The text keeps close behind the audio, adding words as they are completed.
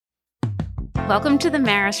Welcome to the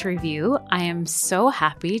Maris Review. I am so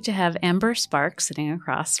happy to have Amber Sparks sitting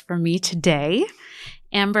across from me today.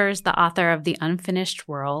 Amber is the author of The Unfinished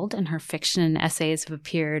World, and her fiction and essays have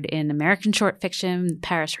appeared in American Short Fiction,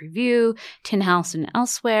 Paris Review, Tin House, and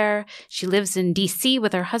elsewhere. She lives in D.C.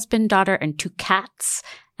 with her husband, daughter, and 2 cats.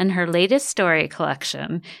 And her latest story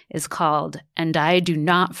collection is called And I Do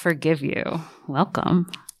Not Forgive You. Welcome.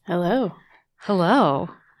 Hello. Hello.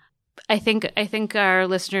 I think our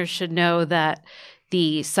listeners should know that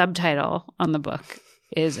the subtitle on the book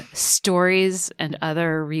is Stories and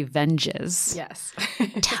Other Revenges. Yes.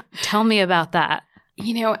 Tell me about that.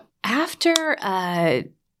 You know, after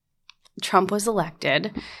Trump was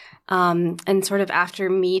elected, and sort of after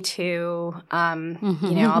Me Too, you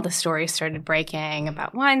know, all the stories started breaking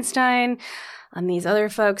about Weinstein and these other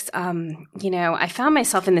folks, you know, I found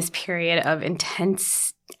myself in this period of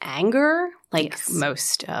intense anger, like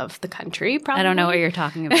most of the country, probably. I don't know what you're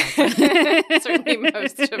talking about. Certainly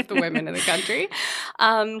most of the women in the country.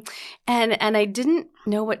 And I didn't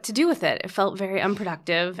know what to do with it. It felt very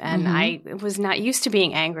unproductive, and I was not used to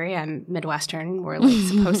being angry. I'm Midwestern. We're like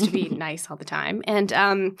supposed to be nice all the time.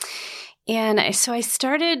 And so I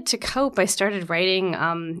started to cope. I started writing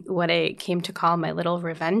what I came to call my little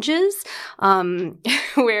revenges,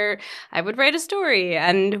 where I would write a story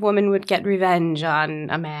and a woman would get revenge on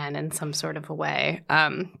a man in some sort of a way.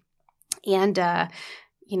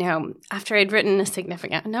 You know, after I'd written a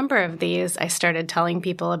significant number of these, I started telling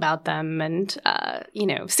people about them and, you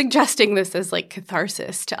know, suggesting this as like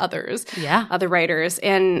catharsis to others, other writers.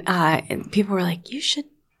 And people were like, you should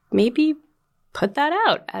maybe put that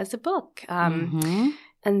out as a book. And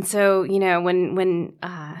so, you know, when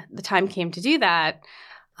the time came to do that,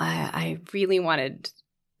 I really wanted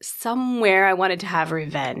somewhere I wanted to have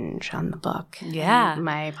revenge on the book. Yeah. And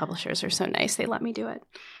my publishers are so nice. They let me do it.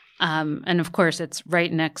 And of course, it's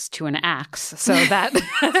right next to an axe. So that's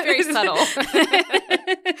very subtle.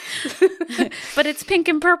 But it's pink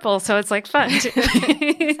and purple, so it's like fun.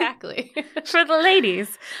 Exactly. For the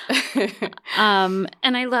ladies. And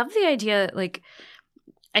I love the idea, like,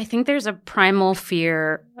 I think there's a primal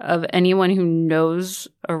fear of anyone who knows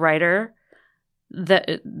a writer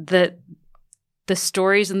that the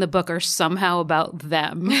stories in the book are somehow about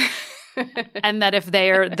them. And that if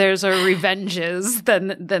there's a revenges,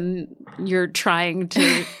 then you're trying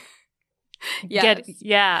to get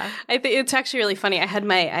I think it's actually really funny. I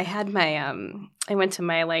went to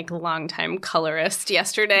my like longtime colorist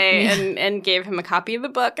yesterday and gave him a copy of the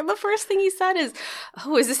book, and the first thing he said is,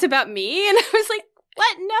 "Oh, is this about me?" And I was like,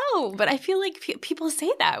 what? No, but I feel like people say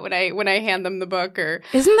that when I hand them the book. Or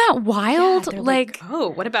isn't that wild? Yeah, like,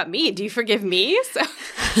 oh, what about me? Do you forgive me? So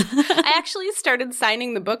I actually started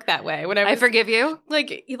signing the book that way. When I forgive you,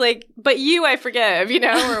 like, but you, I forgive, you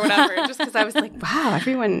know, or whatever. Just because I was like, wow,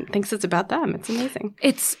 everyone thinks it's about them. It's amazing.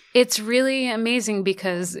 It's really amazing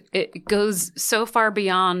because it goes so far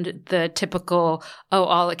beyond the typical, oh,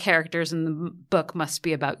 all the characters in the book must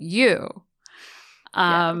be about you.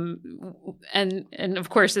 And of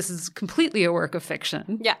course, this is completely a work of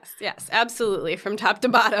fiction. Yes, absolutely. From top to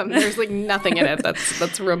bottom, there's like nothing in it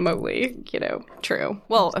that's remotely, you know, true.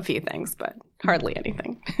 Well, a few things, but hardly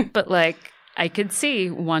anything. But like, I could see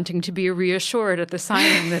wanting to be reassured at the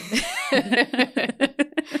signing that.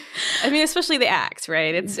 I mean, especially the acts,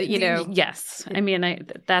 right? It's, you know. Yes, I mean,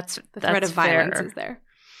 that's the threat of violence fair. Is there.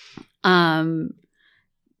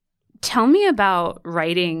 Tell me about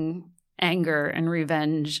writing anger and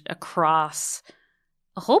revenge across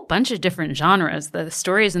a whole bunch of different genres. The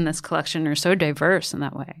stories in this collection are so diverse in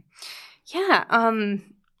that way. Yeah. I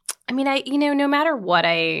mean, you know, no matter what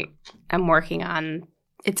I am working on,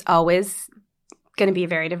 it's always going to be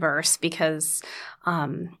very diverse because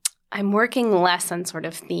I'm working less on sort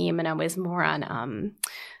of theme and always more on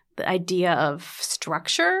the idea of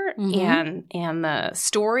structure and the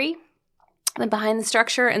story behind the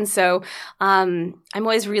structure. And so I'm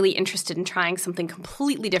always really interested in trying something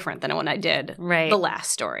completely different than what I did the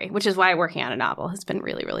last story, which is why working on a novel has been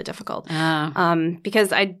really, really difficult.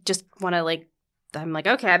 Because I just want to I'm like,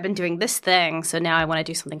 okay, I've been doing this thing, so now I want to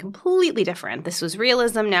do something completely different. This was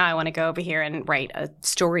realism. Now I want to go over here and write a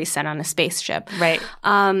story set on a spaceship. Right.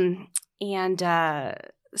 But you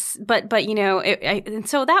know, and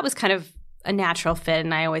so that was kind of a natural fit,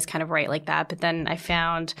 and I always kind of write like that. But then I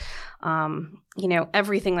found, you know,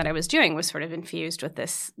 everything that I was doing was sort of infused with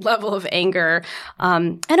this level of anger.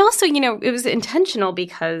 And also, you know, it was intentional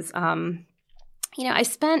because, you know,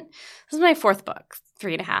 this is my 4th book,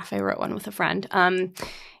 3.5. I wrote one with a friend. And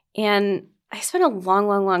I spent a long,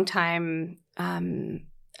 long, long time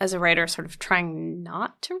as a writer sort of trying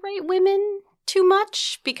not to write women too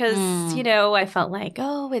much because, I felt like,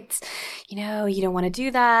 oh, it's, you don't want to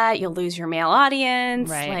do that. You'll lose your male audience.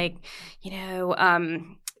 Right.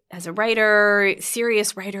 As a writer,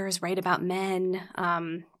 serious writers write about men.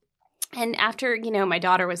 And after, my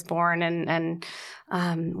daughter was born and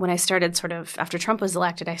when I started sort of, after Trump was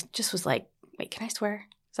elected, I just was like, wait, can I swear?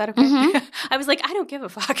 Is that okay? Mm-hmm. I was like, I don't give a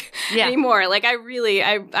fuck anymore. Like,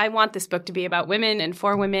 I want this book to be about women and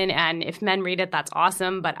for women. And if men read it, that's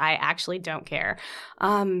awesome. But I actually don't care.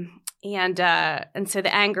 And so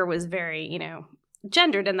the anger was very,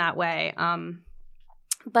 gendered in that way.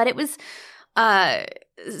 But it was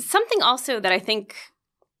something also that I think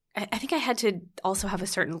I had to also have a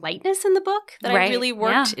certain lightness in the book that I really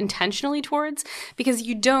worked intentionally towards because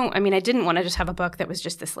I didn't want to just have a book that was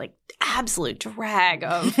just this like absolute drag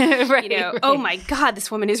of, oh my God,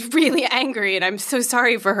 this woman is really angry and I'm so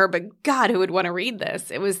sorry for her, but God, who would want to read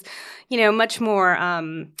this? It was, much more,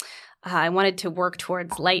 I wanted to work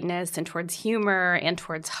towards lightness and towards humor and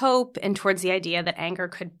towards hope and towards the idea that anger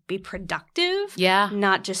could be productive. Yeah.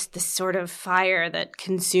 Not just this sort of fire that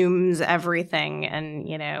consumes everything and,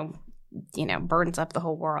 burns up the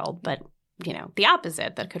whole world, but, the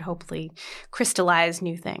opposite that could hopefully crystallize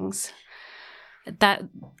new things.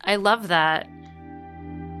 I love that.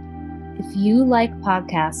 If you like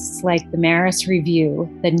podcasts like the Maris Review,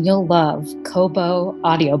 then you'll love Kobo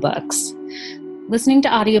audiobooks. Listening to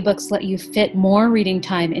audiobooks let you fit more reading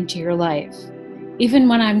time into your life. Even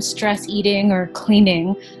when I'm stress eating or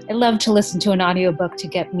cleaning, I love to listen to an audiobook to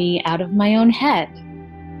get me out of my own head.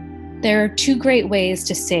 There are 2 great ways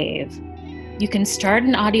to save. You can start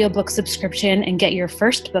an audiobook subscription and get your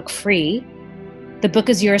first book free. The book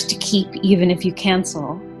is yours to keep even if you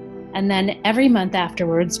cancel. And then every month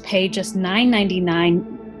afterwards, pay just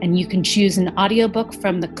 $9.99 and you can choose an audiobook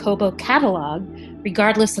from the Kobo catalog,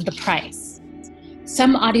 regardless of the price.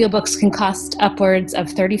 Some audiobooks can cost upwards of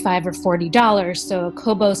 $35 or $40, so a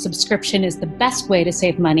Kobo subscription is the best way to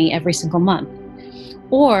save money every single month.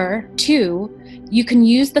 Or 2, you can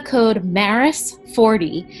use the code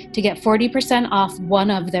MARIS40 to get 40% off one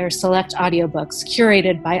of their select audiobooks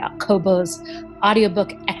curated by Kobo's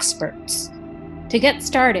audiobook experts. To get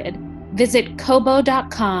started, visit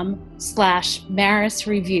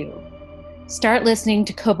kobo.com/MarisReview. Start listening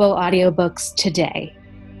to Kobo audiobooks today.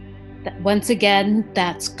 Once again,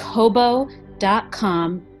 that's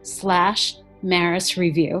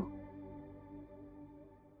kobo.com/MarisReview.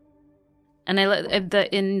 And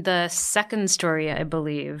in the second story, I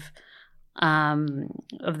believe,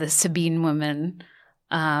 of the Sabine women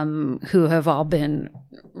who have all been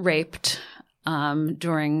raped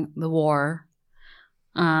during the war,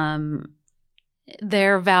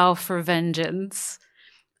 their vow for vengeance.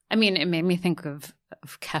 I mean, it made me think of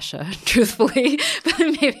Kesha, truthfully, but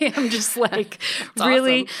maybe I'm just like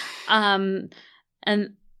really. Awesome.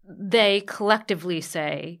 And they collectively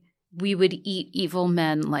say, we would eat evil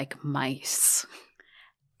men like mice.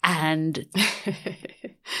 And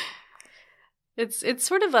it was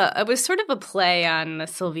sort of a play on the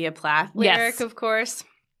Sylvia Plath lyric, of course.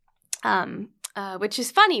 Which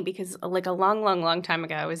is funny because like a long, long, long time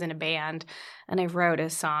ago, I was in a band and I wrote a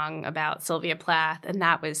song about Sylvia Plath, and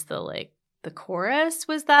that was the chorus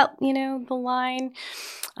was that, the line,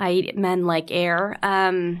 I eat men like air.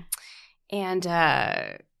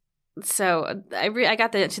 So I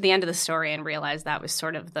got to the end of the story and realized that was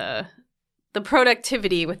sort of the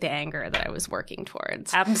productivity with the anger that I was working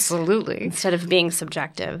towards. Absolutely. Instead of being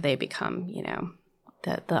subjective, they become,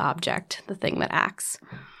 the object, the thing that acts.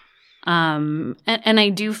 And I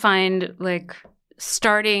do find like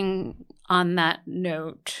starting on that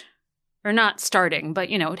note, or not starting, but,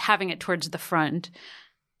 having it towards the front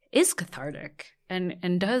is cathartic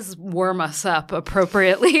and does warm us up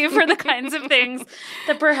appropriately for the kinds of things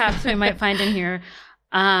that perhaps we might find in here.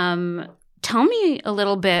 Tell me a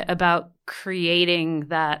little bit about creating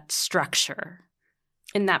that structure.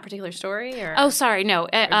 In that particular story? Or, oh, sorry, no.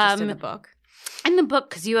 Or just in the book? In the book,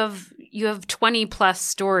 because you have 20 plus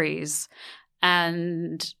stories,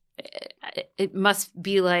 and it must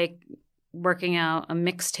be like working out a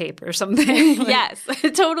mixtape or something. Yes,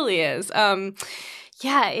 it totally is.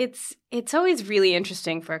 Yeah, it's always really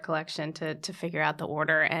interesting for a collection to figure out the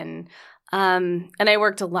order, and I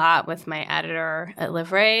worked a lot with my editor at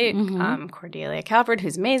Livray, Cordelia Calvert,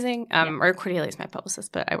 who's amazing. Or Cordelia is my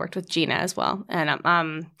publicist, but I worked with Gina as well,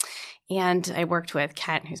 and I worked with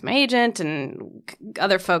Kent, who's my agent, and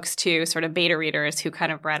other folks too, sort of beta readers who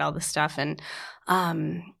kind of read all this stuff and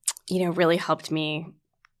really helped me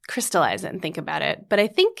crystallize it and think about it. But I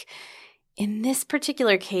think in this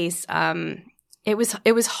particular case, it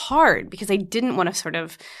was hard because I didn't want to sort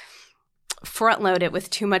of front load it with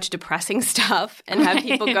too much depressing stuff and have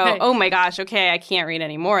people go, oh my gosh, okay, I can't read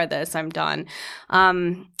any more of this. I'm done.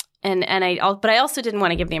 But I also didn't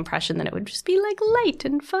want to give the impression that it would just be like light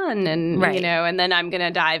and fun and, you know, and then I'm going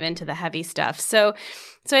to dive into the heavy stuff. So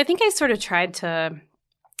I think I sort of tried to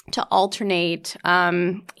alternate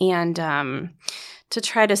and to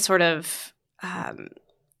try to sort of,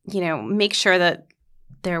 you know, make sure that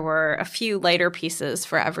there were a few lighter pieces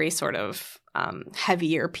for every sort of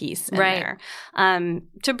heavier piece in there.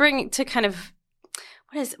 To kind of,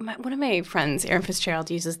 one of my friends, Erin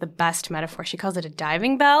Fitzgerald, uses the best metaphor. She calls it a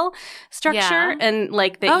diving bell structure. And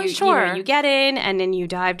like that you get in and then you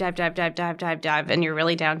dive, and you're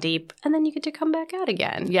really down deep. And then you get to come back out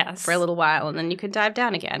again for a little while. And then you could dive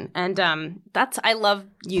down again. And I love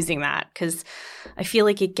using that because I feel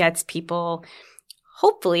like it gets people,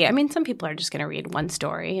 hopefully, I mean, some people are just going to read one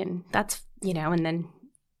story and that's, you know, and then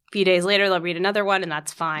few days later, they'll read another one, and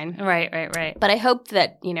that's fine. Right. But I hope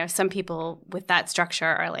that, you know, some people with that structure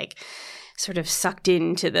are like sort of sucked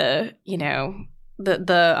into the, you know,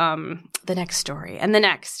 the next story and the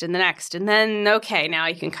next and the next. And then, okay, now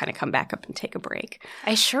you can kind of come back up and take a break.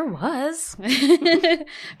 I sure was.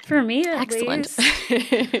 For me, at Excellent.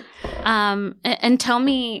 least. And tell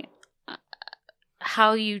me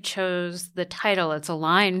how you chose the title. It's a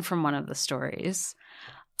line from one of the stories.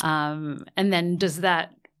 And then does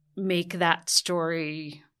that make that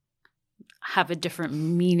story have a different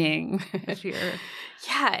meaning?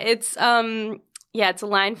 It's a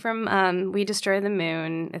line from We Destroy the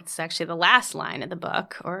Moon. It's actually the last line of the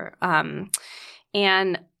book,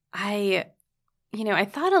 and I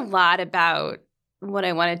thought a lot about what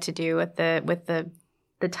I wanted to do with the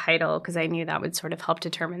title because I knew that would sort of help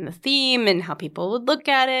determine the theme and how people would look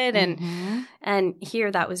at it, and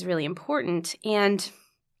here that was really important. And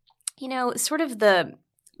you know, sort of the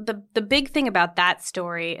big thing about that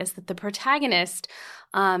story is that the protagonist,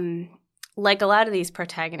 like a lot of these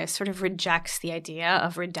protagonists, sort of rejects the idea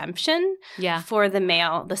of redemption for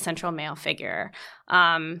the central male figure.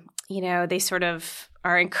 You know, they sort of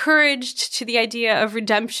are encouraged to the idea of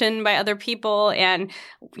redemption by other people and,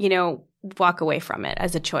 you know, walk away from it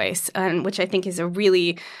as a choice, which I think is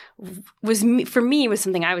was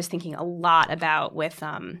something I was thinking a lot about with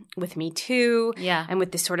Me Too, and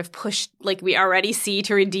with this sort of push, like we already see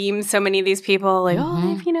to redeem so many of these people, like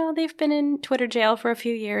they've been in Twitter jail for a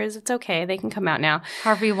few years, it's okay, they can come out now.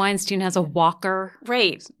 Harvey Weinstein has a walker,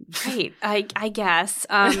 right? I guess,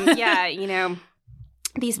 you know.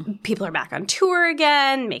 These people are back on tour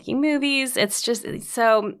again, making movies. It's just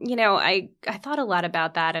so, you know, I thought a lot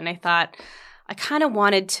about that, and I thought I kind of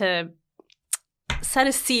wanted to set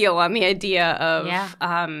a seal on the idea of,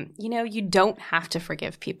 you know, you don't have to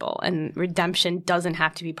forgive people, and redemption doesn't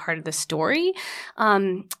have to be part of the story,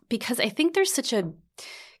 because I think there's such a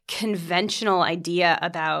conventional idea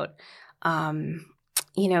about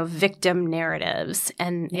you know, victim narratives,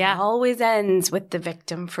 and it always ends with the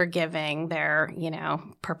victim forgiving their, you know,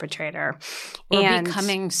 perpetrator. Or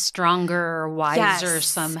becoming stronger, wiser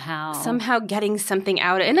somehow. Somehow getting something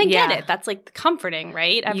out of it. And I get it. That's like comforting,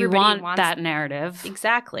 right? Everybody wants that narrative.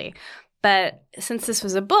 Exactly. But since this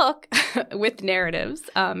was a book with narratives,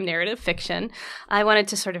 narrative fiction, I wanted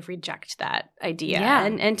to sort of reject that idea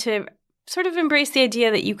and to sort of embrace the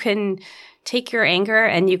idea that you can take your anger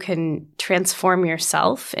and you can transform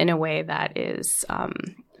yourself in a way that is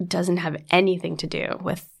doesn't have anything to do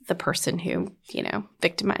with the person who, you know,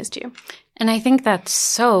 victimized you. And I think that's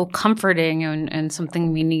so comforting and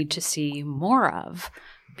something we need to see more of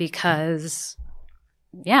because,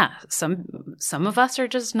 some of us are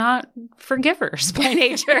just not forgivers by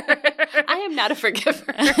nature. I am not a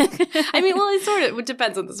forgiver. I mean, well, it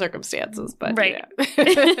depends on the circumstances, but right.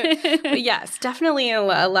 But yes, definitely a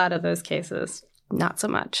lot of those cases, not so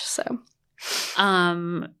much. So,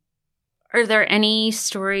 are there any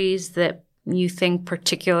stories that you think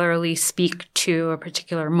particularly speak to a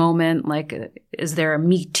particular moment? Like, is there a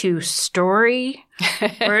Me Too story,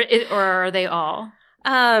 or are they all?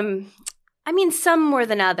 I mean, some more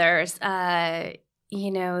than others.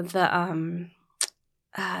 You know, the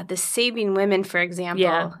Sabine Women, for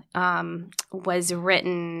example, was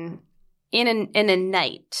written in a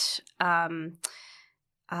night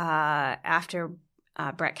after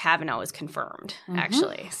Brett Kavanaugh was confirmed,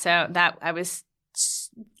 actually. So that I was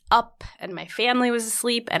up and my family was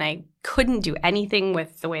asleep and I couldn't do anything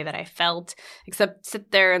with the way that I felt except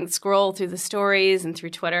sit there and scroll through the stories and through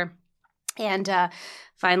Twitter. And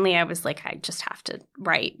finally I was like, I just have to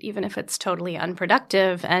write, even if it's totally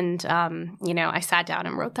unproductive. And, I sat down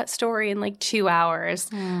and wrote that story in like 2 hours.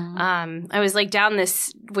 I was like down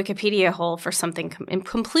this Wikipedia hole for something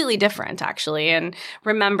completely different, actually, and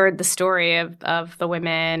remembered the story of the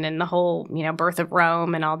women and the whole, birth of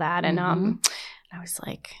Rome and all that. And I was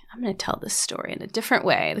like, I'm going to tell this story in a different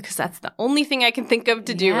way because that's the only thing I can think of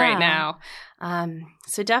to do right now.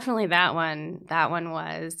 So definitely that one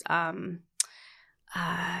was,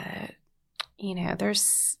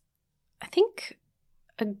 there's, I think,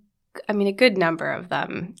 a good number of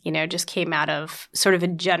them, just came out of sort of a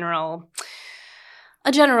general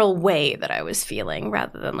way that I was feeling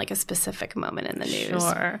rather than like a specific moment in the news.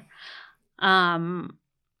 Sure.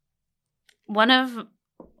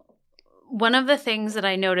 One of the things that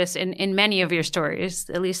I notice in many of your stories,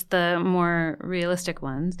 at least the more realistic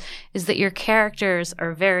ones, is that your characters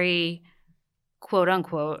are very, quote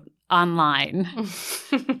unquote, online.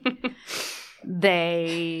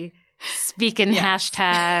 They speak in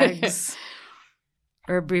hashtags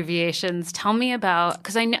or abbreviations. Tell me about,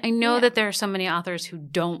 because I know that there are so many authors who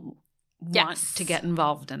don't want to get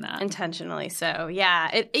involved in that. Intentionally so. Yeah.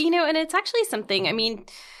 And it's actually something,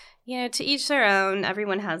 to each their own.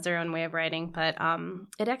 Everyone has their own way of writing, but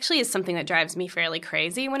it actually is something that drives me fairly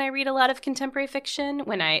crazy when I read a lot of contemporary fiction.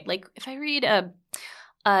 If I read a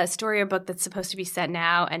story or book that's supposed to be set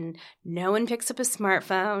now and no one picks up a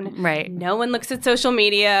smartphone, right? No one looks at social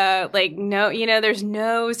media, there's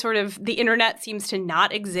no sort of, the internet seems to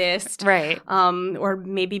not exist, right? Or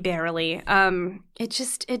maybe barely.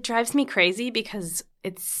 It drives me crazy because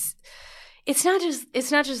it's not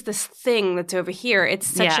just this thing that's over here. It's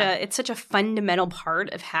such a fundamental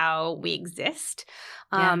part of how we exist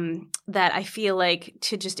that I feel like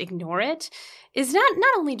to just ignore it is not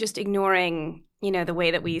only just ignoring the way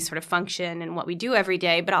that we sort of function and what we do every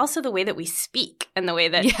day, but also the way that we speak and the way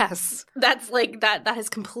that that's like that has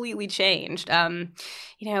completely changed. I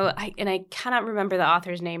cannot remember the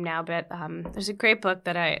author's name now, but there's a great book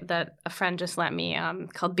that a friend just lent me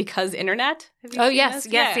called Because Internet. Have you seen this?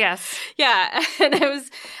 Yes. Yeah.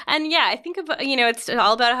 I think about, it's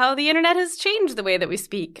all about how the internet has changed the way that we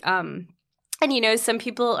speak. And, some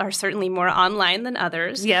people are certainly more online than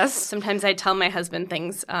others. Yes. Sometimes I tell my husband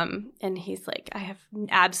things, and he's like, I have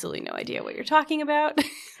absolutely no idea what you're talking about.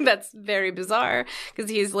 That's very bizarre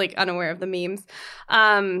because he's, like, unaware of the memes.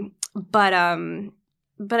 But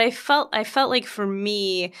I felt like for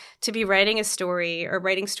me to be writing a story or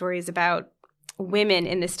writing stories about women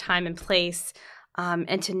in this time and place,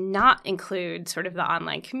 and to not include sort of the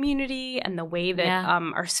online community and the way that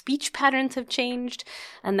our speech patterns have changed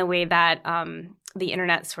and the way that the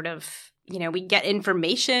internet sort of, we get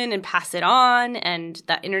information and pass it on, and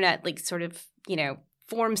that internet sort of,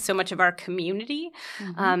 forms so much of our community.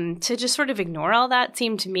 To just sort of ignore all that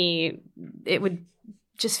seemed to me, it would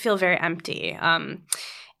just feel very empty. And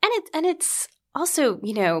it's also,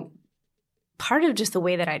 part of just the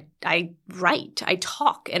way that I write. I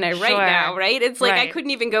talk and I write now, right? It's like I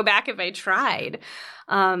couldn't even go back if I tried.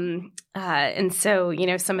 And so,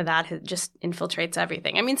 some of that just infiltrates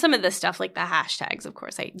everything. Some of the stuff like the hashtags, of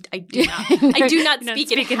course, I do not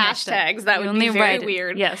speak in hashtags. That would be very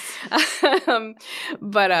weird. Yes.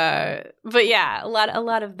 But yeah, a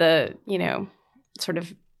lot of the, sort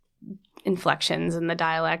of inflections and the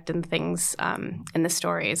dialect and things in the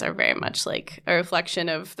stories are very much like a reflection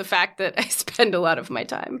of the fact that I spend a lot of my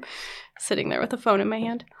time sitting there with a phone in my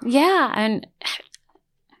hand. Yeah, and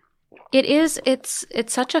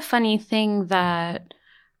it's such a funny thing that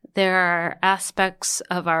there are aspects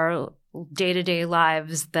of our day-to-day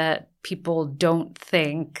lives that people don't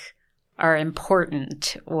think are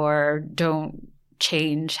important or don't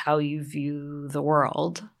change how you view the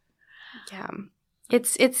world. Yeah.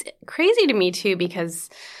 It's crazy to me too because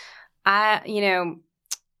I,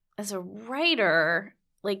 as a writer,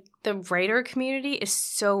 the writer community is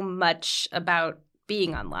so much about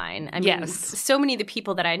being online. So many of the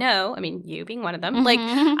people that I know, you being one of them,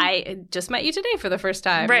 I just met you today for the first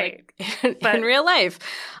time, right? In real life.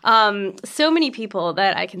 So many people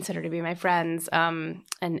that I consider to be my friends,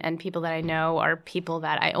 and people that I know are people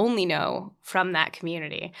that I only know from that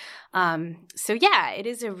community. So yeah, it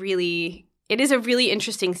is a really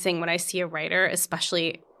interesting thing when I see a writer,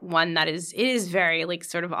 especially one that is very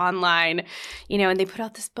sort of online, and they put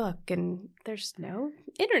out this book and there's no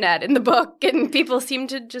internet in the book and people seem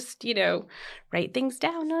to just, write things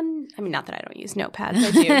down on, not that I don't use notepads,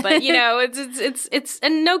 I do, but it's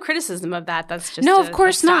and no criticism of that. That's just of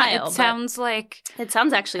course not. It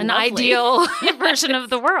sounds actually an lovely. Ideal version of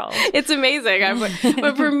the world. It's amazing.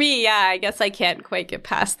 But for me, I guess I can't quite get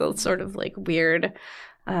past those sort of weird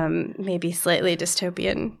maybe slightly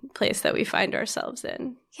dystopian place that we find ourselves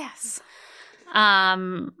in. Yes.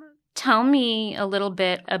 Tell me a little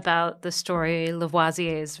bit about the story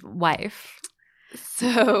Lavoisier's wife.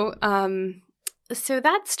 So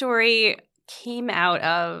that story came out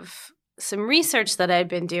of some research that I'd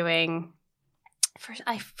been doing.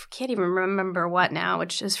 I can't even remember what now,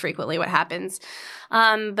 which is frequently what happens.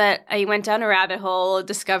 But I went down a rabbit hole,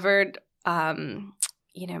 discovered,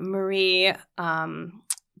 Marie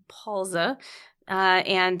Polza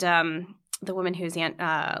and the woman who's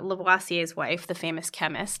Lavoisier's wife, the famous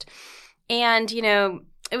chemist. And,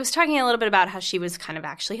 it was talking a little bit about how she was kind of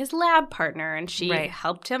actually his lab partner, and she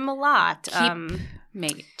helped him a lot.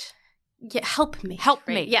 Mate. Yeah, helpmate.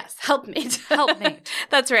 Helpmate. Right? Yes, helpmate. Helpmate.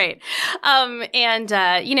 That's right.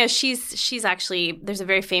 She's actually, there's a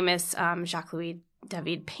very famous Jacques-Louis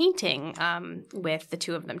David painting with the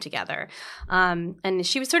two of them together. And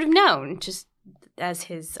she was sort of known just as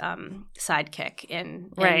his sidekick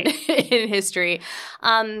in history.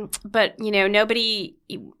 But, nobody,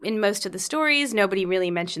 in most of the stories, nobody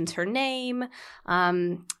really mentions her name.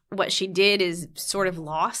 What she did is sort of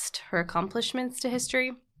lost her accomplishments to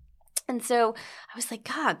history. And so I was like,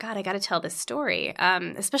 God, I got to tell this story,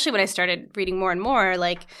 especially when I started reading more and more,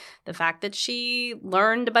 like the fact that she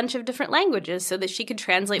learned a bunch of different languages so that she could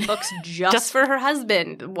translate books just for her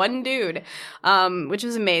husband, one dude, which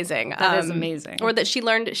was amazing. That is amazing. Or that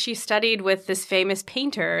she studied with this famous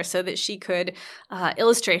painter so that she could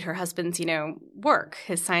illustrate her husband's, work,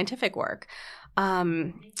 his scientific work.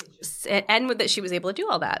 And that she was able to do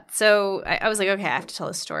all that. So I was like, okay, I have to tell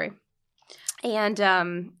this story.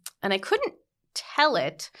 And I couldn't tell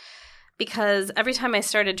it because every time I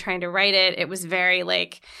started trying to write it, it was very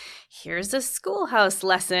like, here's a schoolhouse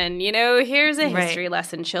lesson, here's a history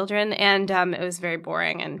lesson, children. And it was very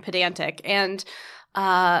boring and pedantic. And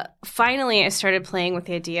finally, I started playing with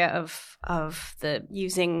the idea of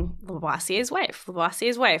using Lavoisier's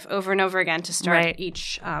wife over and over again to start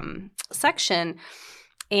each section.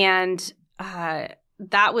 And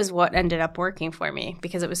that was what ended up working for me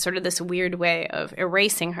because it was sort of this weird way of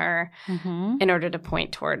erasing her in order to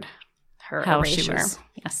point toward her erasure. She was,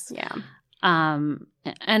 yes. Yeah. And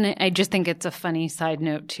I just think it's a funny side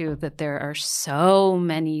note, too, that there are so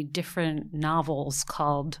many different novels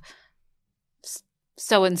called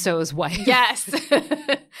so-and-so's wife. Yes.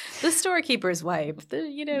 The storekeeper's wife, the,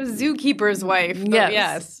 zookeeper's wife.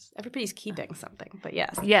 Yes. Everybody's keeping something, but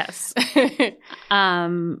yes. Yes.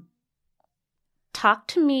 Talk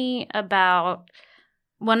to me about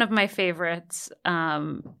one of my favorites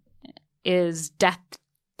is Death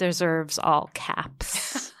Deserves All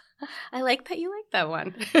Caps. I like that you like that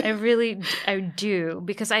one. I do,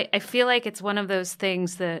 because I feel like it's one of those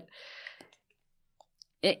things that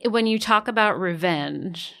when you talk about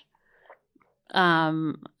revenge,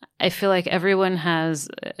 I feel like everyone has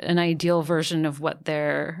an ideal version of what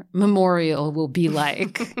their memorial will be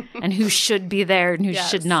like and who should be there and who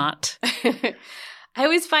should not. I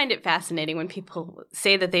always find it fascinating when people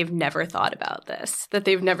say that they've never thought about this, that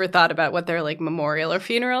they've never thought about what their memorial or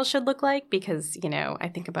funeral should look like because, I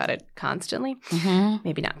think about it constantly.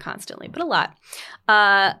 Maybe not constantly, but a lot.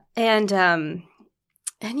 And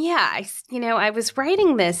yeah, I was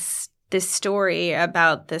writing this story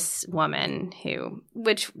about this woman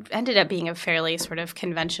which ended up being a fairly sort of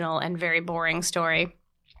conventional and very boring story.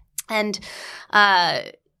 And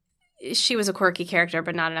she was a quirky character,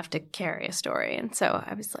 but not enough to carry a story. And so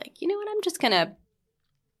I was like, you know what? I'm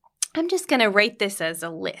just gonna write this as a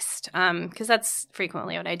list because that's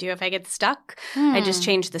frequently what I do. If I get stuck, I just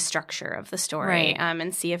change the structure of the story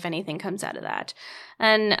and see if anything comes out of that.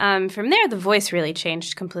 And from there, the voice really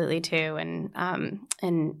changed completely too, and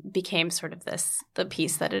became sort of the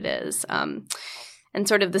piece that it is, and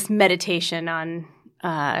sort of this meditation on.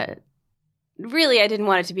 Really, I didn't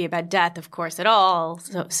want it to be about death, of course, at all,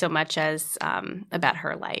 so much as about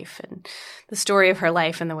her life and the story of her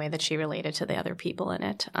life and the way that she related to the other people in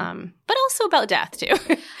it. But also about death, too.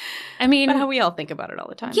 I mean, but how we all think about it all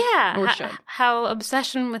the time. Yeah. Or should. How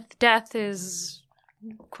obsession with death is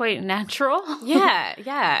quite natural.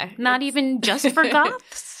 Yeah. Not even just for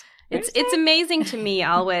goths. It's amazing to me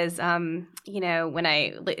always, when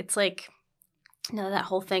it's like, that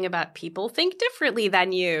whole thing about people think differently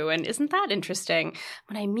than you. And isn't that interesting?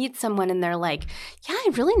 When I meet someone and they're like, yeah, I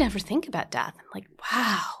really never think about death. I'm like,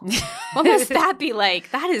 wow, what must that be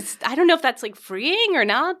like? That is, I don't know if that's freeing or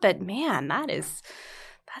not, but man, that's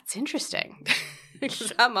interesting.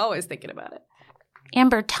 I'm always thinking about it.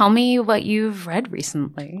 Amber, tell me what you've read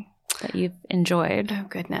recently that you've enjoyed. Oh,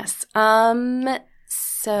 goodness.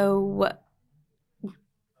 So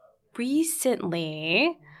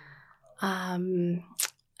recently...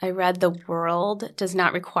 I read The World Does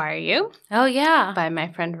Not Require You. Oh, yeah. By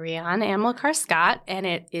my friend Rhian Amilcar Scott, and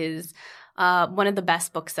it is one of the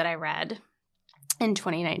best books that I read in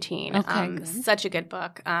 2019. Okay, such a good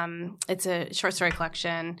book. It's a short story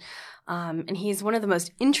collection, and he's one of the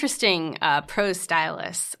most interesting prose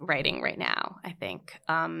stylists writing right now, I think.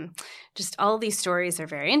 Just all of these stories are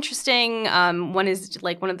very interesting. One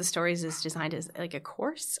of the stories is designed as like a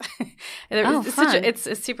course. It's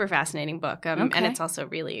a super fascinating book, and it's also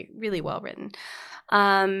really, really well written.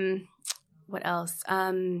 What else?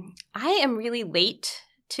 I am really late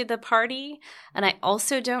to the party, and I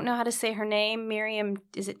also don't know how to say her name. Miriam,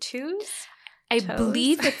 is it Toews? I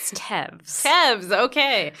believe it's Tevz. Tevz,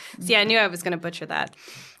 okay. See, I knew I was going to butcher that.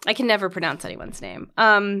 I can never pronounce anyone's name.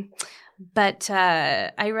 But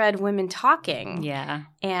I read Women Talking. Yeah.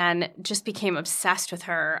 And just became obsessed with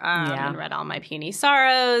her and read all My Puny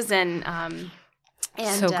Sorrows and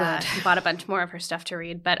so good. Bought a bunch more of her stuff to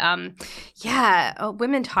read. But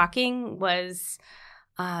Women Talking was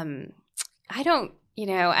I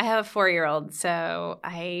have a 4-year-old, so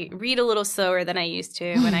I read a little slower than I used to,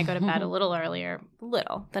 and I go to bed a little earlier,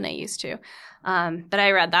 than I used to. But I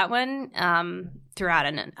read that one throughout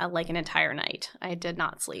an entire night. I did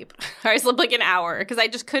not sleep. I slept like an hour because I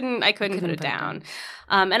just couldn't put it down.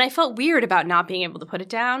 And I felt weird about not being able to put it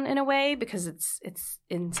down in a way because it's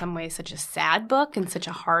in some ways such a sad book and such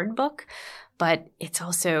a hard book, but it's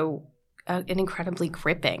also an incredibly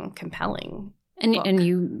gripping, compelling book. And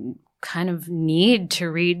you kind of need to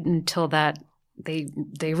read until that they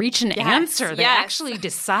reach an answer. They actually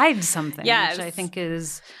decide something, which I think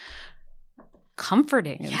is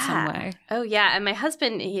comforting in some way. Oh, yeah. And my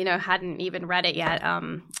husband, hadn't even read it yet.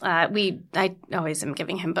 I always am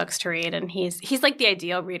giving him books to read, and he's like the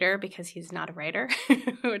ideal reader because he's not a writer,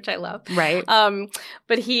 which I love. Right.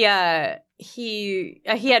 But he hadn't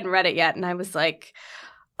read it yet, and I was like,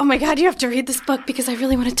 oh my God, you have to read this book because I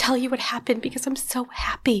really want to tell you what happened because I'm so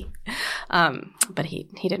happy. But he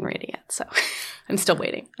didn't read it yet, so I'm still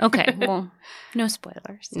waiting. Okay, well, no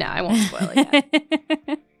spoilers. No, I won't spoil it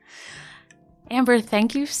yet. Amber,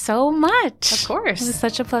 thank you so much. Of course. It was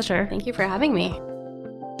such a pleasure. Thank you for having me.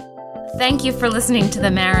 Thank you for listening to the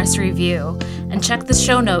Maris Review, and check the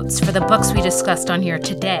show notes for the books we discussed on here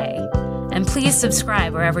today. And please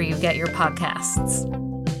subscribe wherever you get your podcasts.